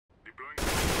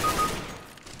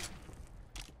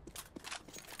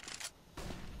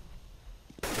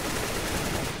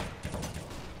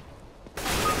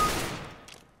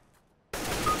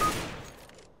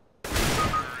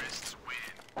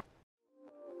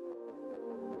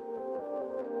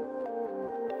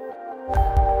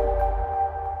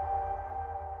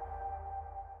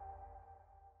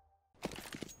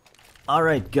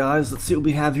Alright guys, let's see what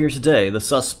we have here today. The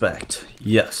suspect.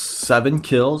 Yes, 7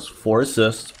 kills, 4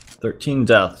 assists, 13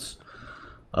 deaths,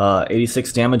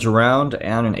 86 damage around,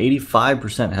 and an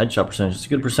 85% headshot percentage. It's a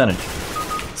good percentage.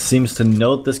 Seems to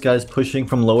note this guy's pushing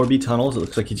from lower B tunnels. It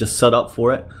looks like he just set up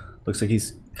for it. Looks like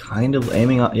he's kind of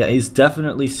aiming on... Yeah, he's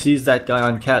definitely sees that guy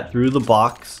on Cat through the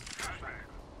box.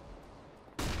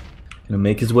 Gonna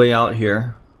make his way out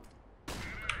here.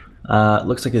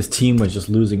 Looks like his team was just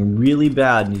losing really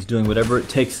bad, and he's doing whatever it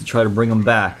takes to try to bring them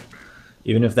back,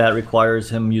 even if that requires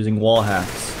him using wall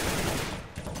hacks.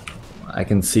 I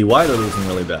can see why they're losing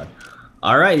really bad.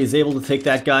 Alright, he's able to take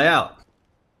that guy out.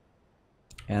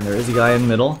 And there is a guy in the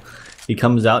middle. He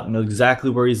comes out and knows exactly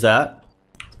where he's at.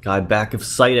 Guy back of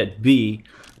sight at B.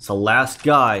 It's the last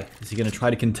guy. Is he going to try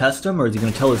to contest him, or is he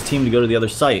going to tell his team to go to the other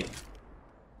site?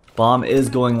 Bomb is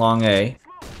going long A.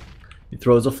 He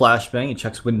throws a flashbang, he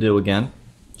checks window again,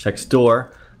 checks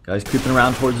door, guy's creeping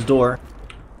around towards door.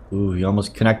 Ooh, he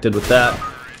almost connected with that,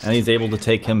 and he's able to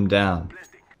take him down.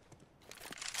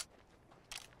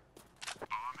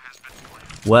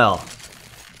 Well,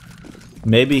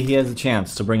 maybe he has a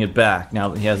chance to bring it back now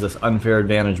that he has this unfair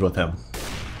advantage with him.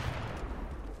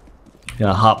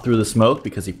 Gonna hop through the smoke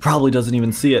because he probably doesn't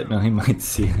even see it. No, he might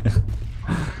see it.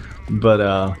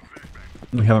 But,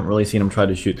 we haven't really seen him try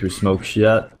to shoot through smokes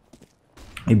yet.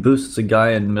 He boosts a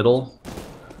guy in middle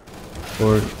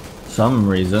for some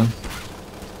reason.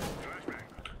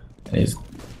 And he's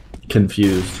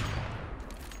confused.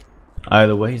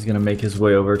 Either way, he's going to make his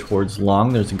way over towards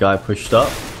long. There's a guy pushed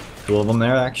up. 2 of them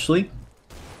there, actually.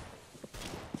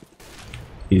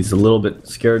 He's a little bit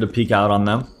scared to peek out on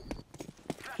them.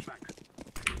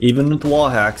 Even with wall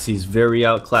hacks, he's very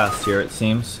outclassed here, it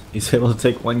seems. He's able to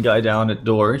take one guy down at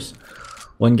doors.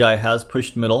 One guy has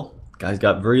pushed middle. Guy's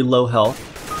got very low health.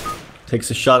 Takes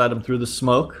a shot at him through the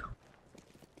smoke.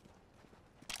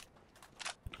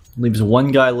 Leaves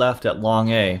one guy left at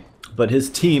long A. But his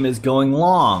team is going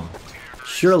long.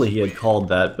 Surely he had called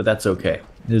that, but that's okay.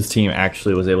 His team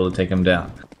actually was able to take him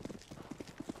down.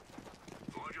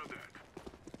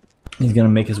 He's going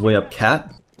to make his way up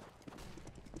Cat.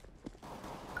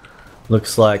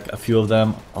 Looks like a few of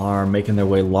them are making their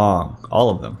way long. All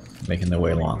of them making their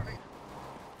way long.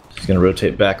 He's going to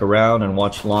rotate back around and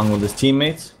watch long with his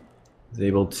teammates. He's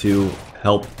able to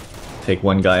help take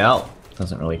one guy out.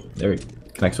 Doesn't really... There he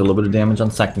connects with a little bit of damage on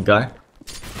the second guy.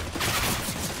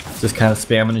 Just kind of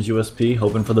spamming his USP,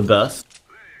 hoping for the best.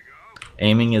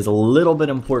 Aiming is a little bit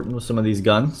important with some of these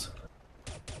guns.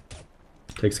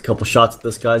 Takes a couple shots at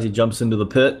this guy as he jumps into the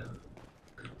pit.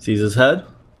 Sees his head.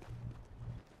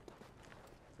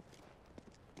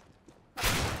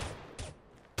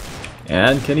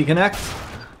 And can he connect?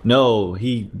 No,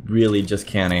 he really just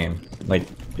can't aim. Like,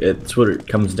 it's what it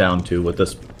comes down to with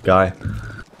this guy.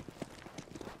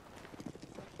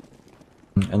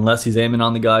 Unless he's aiming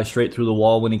on the guy straight through the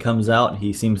wall when he comes out,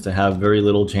 he seems to have very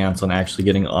little chance on actually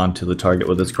getting onto the target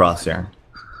with his crosshair.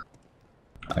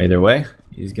 Either way,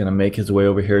 he's going to make his way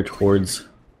over here towards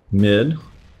mid.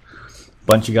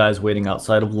 Bunch of guys waiting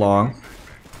outside of long.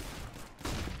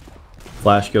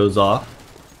 Flash goes off.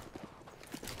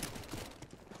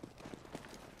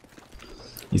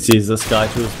 He sees this guy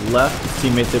to his left, his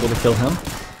teammate's able to kill him.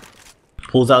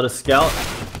 Pulls out a scout,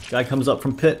 guy comes up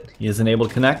from pit, he isn't able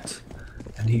to connect,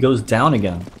 and he goes down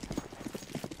again.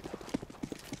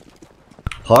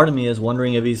 Part of me is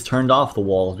wondering if he's turned off the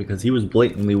walls, because he was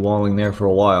blatantly walling there for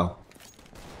a while.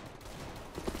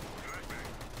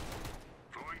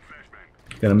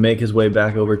 Gonna make his way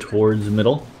back over towards the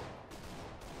middle.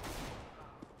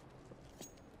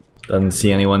 Doesn't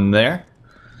see anyone there.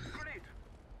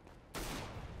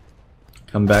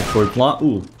 Come back towards long.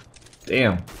 Ooh,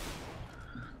 damn.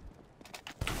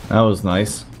 That was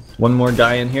nice. One more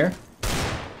guy in here.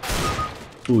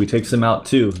 Ooh, he takes him out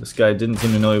too. This guy didn't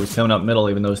seem to know he was coming up middle,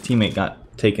 even though his teammate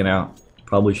got taken out.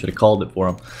 Probably should have called it for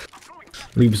him.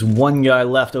 Leaves one guy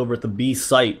left over at the B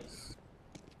site.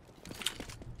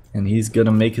 And he's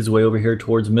gonna make his way over here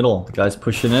towards middle. The guy's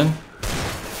pushing in.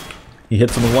 He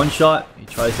hits him with one shot. He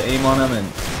tries to aim on him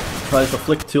and tries to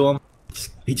flick to him.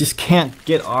 He just can't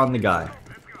get on the guy.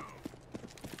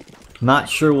 Not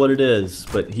sure what it is,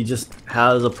 but he just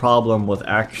has a problem with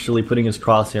actually putting his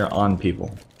crosshair on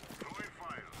people.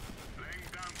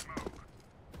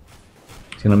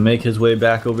 He's gonna make his way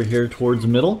back over here towards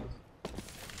middle.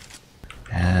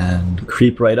 And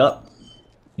creep right up.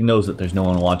 He knows that there's no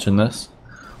one watching this.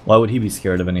 Why would he be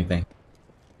scared of anything?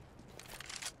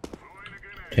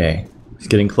 Okay, he's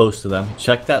getting close to them.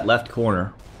 Check that left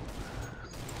corner.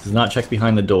 Does not check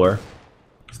behind the door.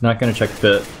 He's not gonna check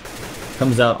pit.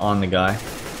 Comes out on the guy.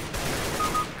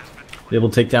 Able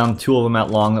to take down 2 of them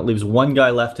at long. That leaves 1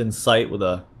 guy left in sight with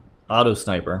a auto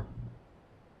sniper.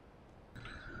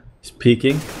 He's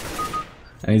peeking,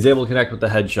 and he's able to connect with the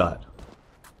headshot.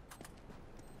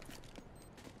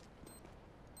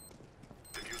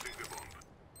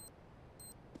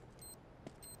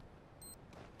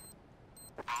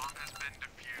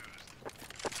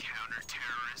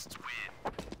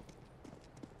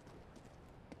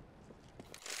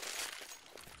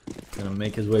 Gonna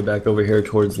make his way back over here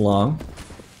towards long.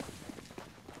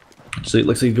 So it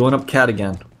looks like he's going up cat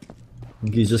again.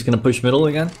 Think he's just gonna push middle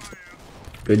again?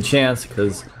 Good chance,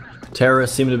 because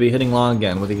terrorists seem to be hitting long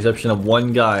again, with the exception of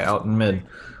 1 guy out in mid.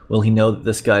 Will he know that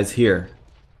this guy's here?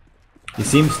 He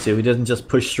seems to. He doesn't just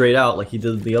push straight out like he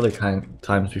did the other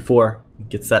times before. He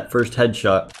gets that first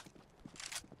headshot.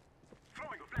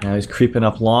 Now he's creeping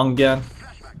up long again.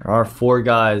 There are 4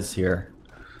 guys here.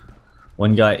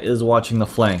 1 guy is watching the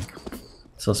flank.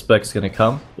 Suspect's gonna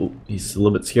come. Ooh, he's a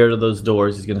little bit scared of those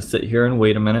doors. He's gonna sit here and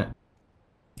wait a minute.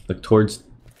 Look towards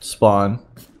spawn.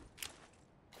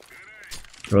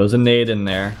 Throws a nade in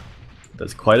there.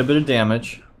 Does quite a bit of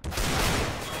damage.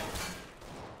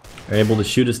 They're able to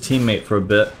shoot his teammate for a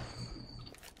bit.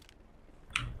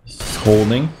 He's just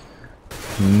holding.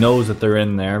 He knows that they're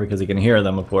in there because he can hear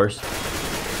them, of course.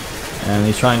 And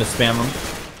he's trying to spam them.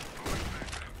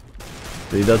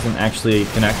 But he doesn't actually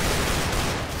connect.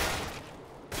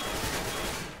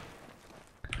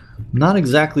 Not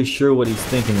exactly sure what he's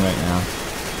thinking right now.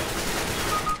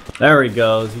 There he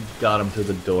goes. He got him through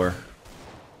the door.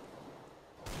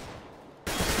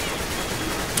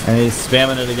 And he's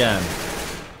spamming it again.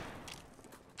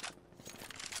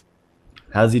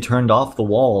 Has he turned off the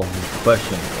wall? Is the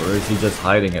question. Or is he just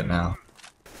hiding it now?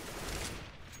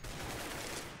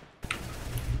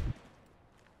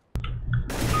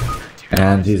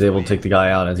 And he's able to take the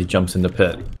guy out as he jumps into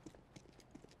pit.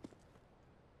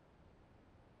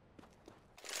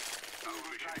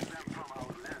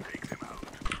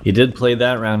 He did play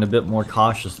that round a bit more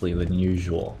cautiously than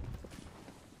usual.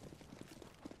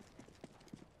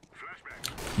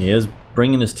 He is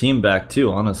bringing his team back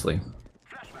too, honestly.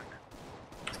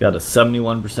 He's got a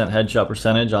 71% headshot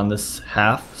percentage on this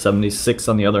half, 76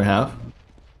 on the other half.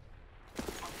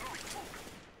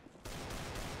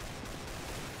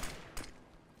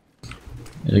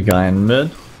 There's a guy in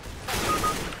mid.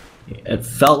 It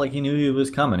felt like he knew he was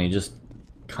coming. He just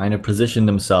kind of positioned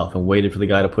himself and waited for the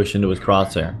guy to push into his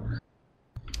crosshair.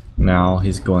 Now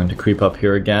he's going to creep up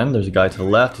here again. There's a guy to the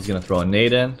left. He's going to throw a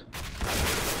nade in.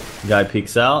 The guy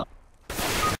peeks out.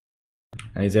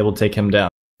 And he's able to take him down.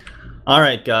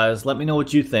 Alright guys, let me know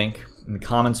what you think in the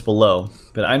comments below.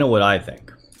 But I know what I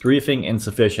think. Briefing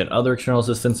insufficient. Other external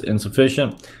assistance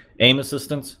insufficient. Aim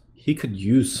assistance, he could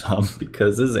use some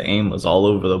because his aim was all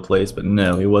over the place. But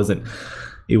no, he wasn't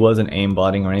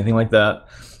aimbotting or anything like that.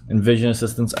 And vision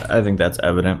assistance, I think that's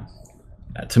evident.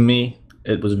 To me,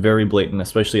 it was very blatant,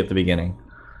 especially at the beginning.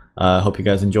 I hope you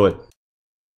guys enjoyed.